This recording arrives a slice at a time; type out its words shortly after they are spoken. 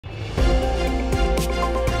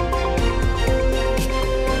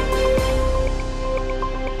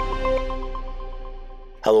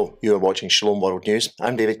Hello, you are watching Shalom World News.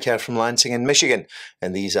 I'm David Kerr from Lansing in Michigan,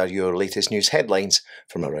 and these are your latest news headlines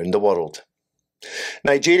from around the world.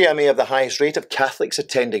 Nigeria may have the highest rate of Catholics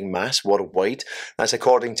attending Mass worldwide. That's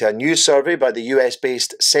according to a new survey by the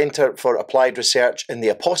US-based Centre for Applied Research in the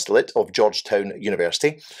Apostolate of Georgetown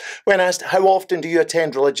University. When asked, how often do you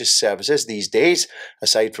attend religious services these days,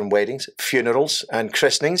 aside from weddings, funerals and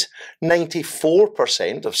christenings,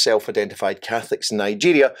 94% of self-identified Catholics in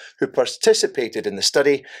Nigeria who participated in the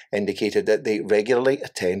study indicated that they regularly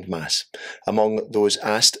attend Mass. Among those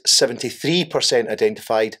asked, 73%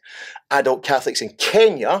 identified adult Catholics in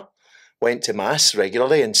Kenya went to Mass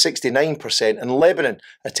regularly, and 69% in Lebanon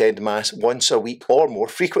attend Mass once a week or more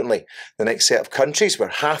frequently. The next set of countries where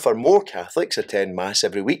half or more Catholics attend Mass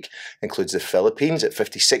every week includes the Philippines at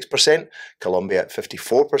 56%, Colombia at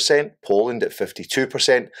 54%, Poland at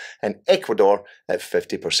 52%, and Ecuador at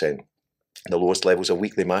 50%. The lowest levels of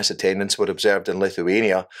weekly Mass attendance were observed in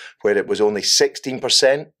Lithuania, where it was only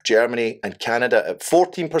 16%, Germany and Canada at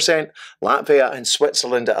 14%, Latvia and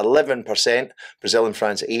Switzerland at 11%, Brazil and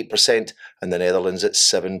France at 8%, and the Netherlands at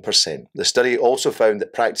 7%. The study also found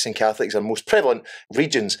that practicing Catholics are most prevalent in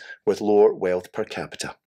regions with lower wealth per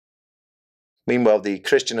capita. Meanwhile, the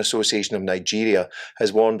Christian Association of Nigeria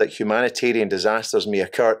has warned that humanitarian disasters may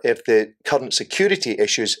occur if the current security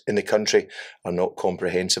issues in the country are not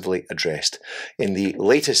comprehensively addressed. In the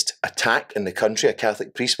latest attack in the country, a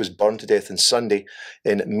Catholic priest was burned to death on Sunday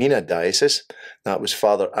in Mina Diocese. That was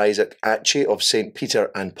Father Isaac Achi of St.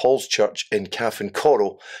 Peter and Paul's Church in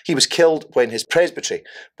Kafankoro. He was killed when his presbytery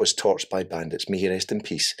was torched by bandits. May he rest in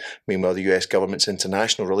peace. Meanwhile, the US government's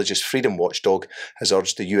international religious freedom watchdog has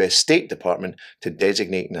urged the US State Department to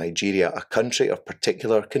designate Nigeria a country of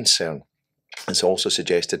particular concern. It's also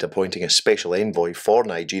suggested appointing a special envoy for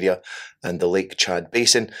Nigeria and the Lake Chad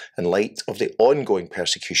Basin in light of the ongoing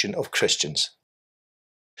persecution of Christians.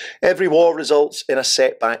 Every war results in a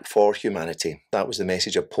setback for humanity. That was the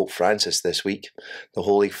message of Pope Francis this week. The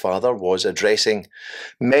Holy Father was addressing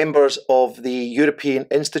members of the European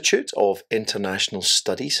Institute of International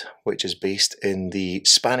Studies, which is based in the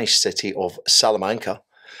Spanish city of Salamanca.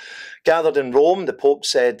 Gathered in Rome, the Pope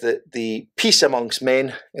said that the peace amongst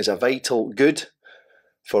men is a vital good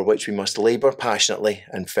for which we must labour passionately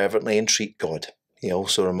and fervently entreat God. He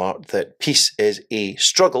also remarked that peace is a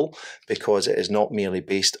struggle because it is not merely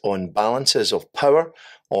based on balances of power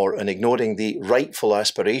or on ignoring the rightful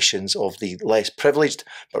aspirations of the less privileged,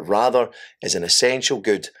 but rather is an essential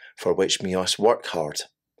good for which we must work hard.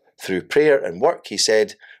 Through prayer and work, he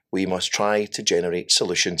said, we must try to generate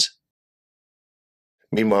solutions.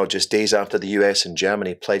 Meanwhile, just days after the US and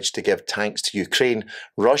Germany pledged to give tanks to Ukraine,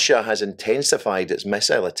 Russia has intensified its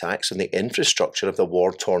missile attacks on the infrastructure of the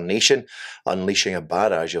war-torn nation, unleashing a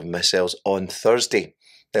barrage of missiles on Thursday.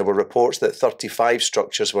 There were reports that 35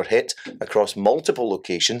 structures were hit across multiple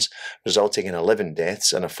locations, resulting in 11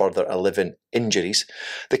 deaths and a further 11 injuries.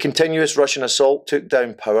 The continuous Russian assault took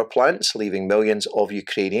down power plants, leaving millions of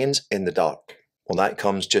Ukrainians in the dark. Well, that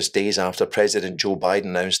comes just days after President Joe Biden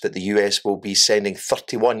announced that the US will be sending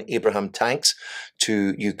 31 Abraham tanks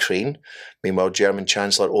to Ukraine. Meanwhile, German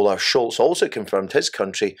Chancellor Olaf Scholz also confirmed his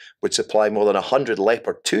country would supply more than 100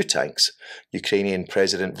 Leopard 2 tanks. Ukrainian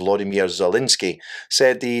President Volodymyr Zelensky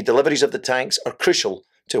said the deliveries of the tanks are crucial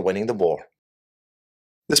to winning the war.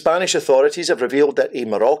 The Spanish authorities have revealed that a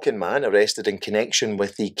Moroccan man arrested in connection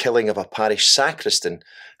with the killing of a parish sacristan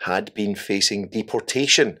had been facing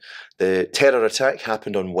deportation. The terror attack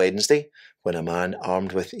happened on Wednesday when a man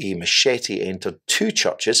armed with a machete entered two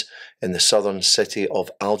churches in the southern city of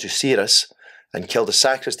Algeciras and killed a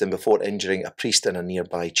sacristan before injuring a priest in a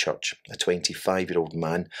nearby church. A 25-year-old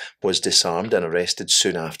man was disarmed and arrested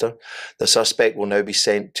soon after. The suspect will now be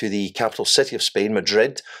sent to the capital city of Spain,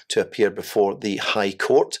 Madrid, to appear before the High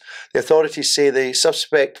Court. The authorities say the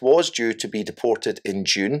suspect was due to be deported in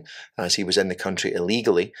June, as he was in the country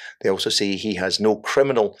illegally. They also say he has no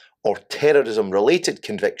criminal or terrorism-related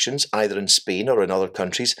convictions, either in Spain or in other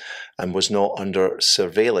countries, and was not under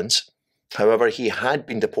surveillance. However, he had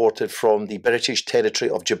been deported from the British territory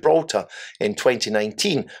of Gibraltar in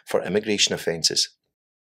 2019 for immigration offences.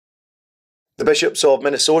 The bishops of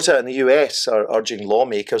Minnesota and the US are urging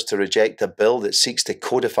lawmakers to reject a bill that seeks to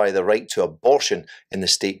codify the right to abortion in the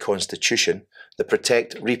state constitution. The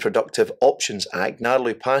Protect Reproductive Options Act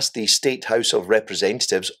narrowly passed the State House of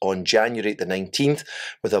Representatives on January the 19th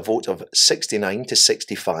with a vote of 69 to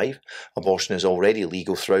 65. Abortion is already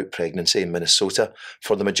legal throughout pregnancy in Minnesota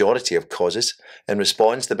for the majority of causes. In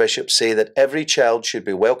response, the bishops say that every child should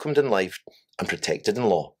be welcomed in life and protected in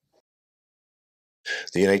law.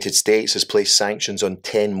 The United States has placed sanctions on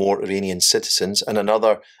 10 more Iranian citizens and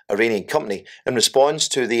another Iranian company in response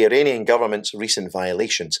to the Iranian government's recent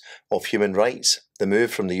violations of human rights. The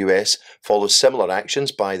move from the US follows similar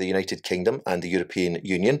actions by the United Kingdom and the European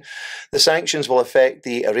Union. The sanctions will affect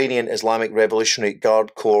the Iranian Islamic Revolutionary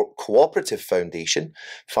Guard Corps Cooperative Foundation,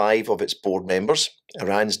 5 of its board members,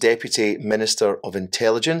 Iran's Deputy Minister of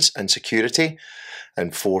Intelligence and Security,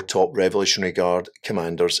 and 4 top Revolutionary Guard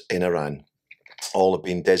commanders in Iran. All have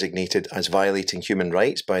been designated as violating human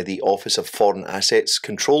rights by the Office of Foreign Assets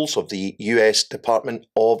Controls of the US Department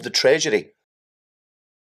of the Treasury.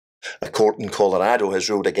 A court in Colorado has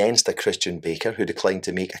ruled against a Christian baker who declined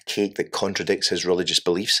to make a cake that contradicts his religious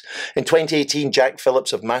beliefs. In 2018, Jack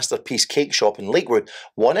Phillips of Masterpiece Cake Shop in Lakewood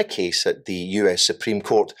won a case at the US Supreme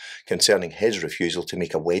Court concerning his refusal to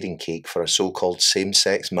make a wedding cake for a so-called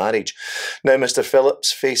same-sex marriage. Now, Mr.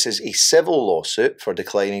 Phillips faces a civil lawsuit for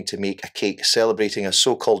declining to make a cake celebrating a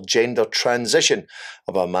so-called gender transition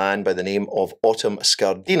of a man by the name of Autumn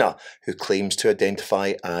Scardina, who claims to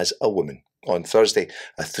identify as a woman. On Thursday,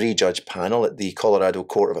 a 3-judge panel at the Colorado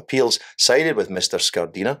Court of Appeals sided with Mr.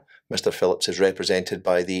 Scardina. Mr. Phillips is represented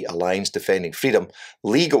by the Alliance Defending Freedom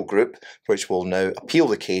legal group, which will now appeal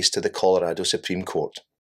the case to the Colorado Supreme Court.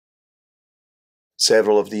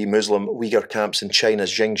 Several of the Muslim Uyghur camps in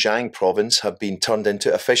China's Xinjiang province have been turned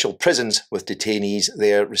into official prisons, with detainees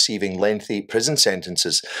there receiving lengthy prison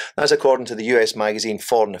sentences. That's according to the US magazine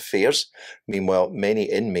Foreign Affairs. Meanwhile, many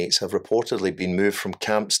inmates have reportedly been moved from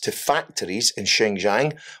camps to factories in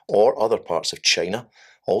Xinjiang or other parts of China.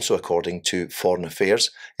 Also according to Foreign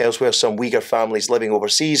Affairs. Elsewhere, some Uyghur families living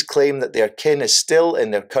overseas claim that their kin is still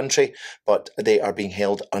in their country, but they are being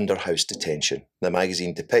held under house detention. The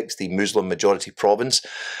magazine depicts the Muslim-majority province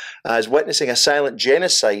as witnessing a silent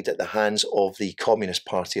genocide at the hands of the Communist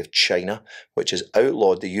Party of China, which has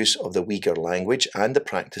outlawed the use of the Uyghur language and the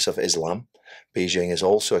practice of Islam. Beijing is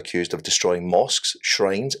also accused of destroying mosques,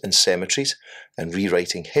 shrines and cemeteries and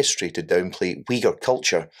rewriting history to downplay Uyghur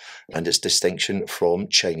culture and its distinction from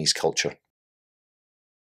Chinese culture.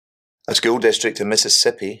 A school district in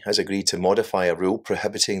Mississippi has agreed to modify a rule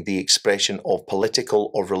prohibiting the expression of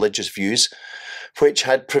political or religious views, which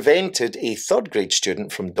had prevented a 3rd grade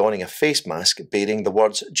student from donning a face mask bearing the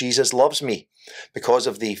words, "Jesus loves me." Because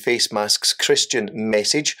of the face mask's Christian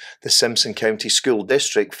message, the Simpson County School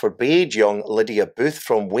District forbade young Lydia Booth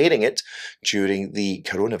from wearing it during the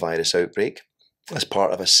coronavirus outbreak. As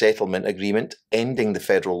part of a settlement agreement ending the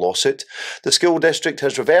federal lawsuit, the school district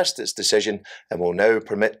has reversed its decision and will now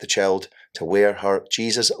permit the child to wear her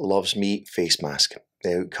 "Jesus Loves Me" face mask.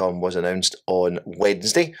 The outcome was announced on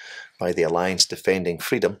Wednesday by the Alliance Defending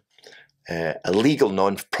Freedom, a legal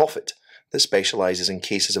non-profit that specialises in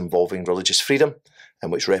cases involving religious freedom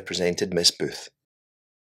and which represented Miss Booth.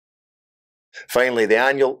 Finally, the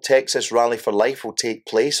annual Texas Rally for Life will take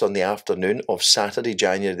place on the afternoon of Saturday,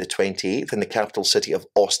 January the 28th in the capital city of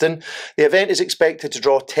Austin. The event is expected to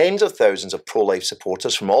draw tens of thousands of pro-life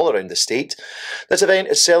supporters from all around the state. This event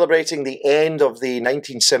is celebrating the end of the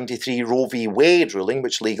 1973 Roe v. Wade ruling,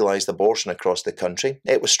 which legalised abortion across the country.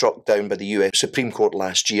 It was struck down by the US Supreme Court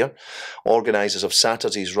last year. Organisers of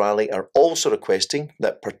Saturday's rally are also requesting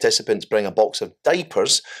that participants bring a box of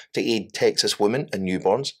diapers to aid Texas women and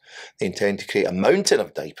newborns. They intend to create a mountain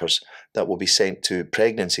of diapers that will be sent to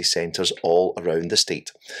pregnancy centres all around the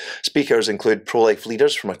state. Speakers include pro-life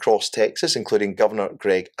leaders from across Texas, including Governor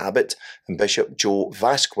Greg Abbott and Bishop Joe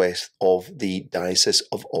Vasquez of the Diocese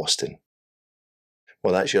of Austin.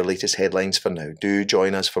 Well, that's your latest headlines for now. Do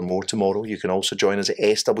join us for more tomorrow. You can also join us at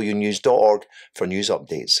swnews.org for news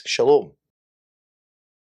updates. Shalom.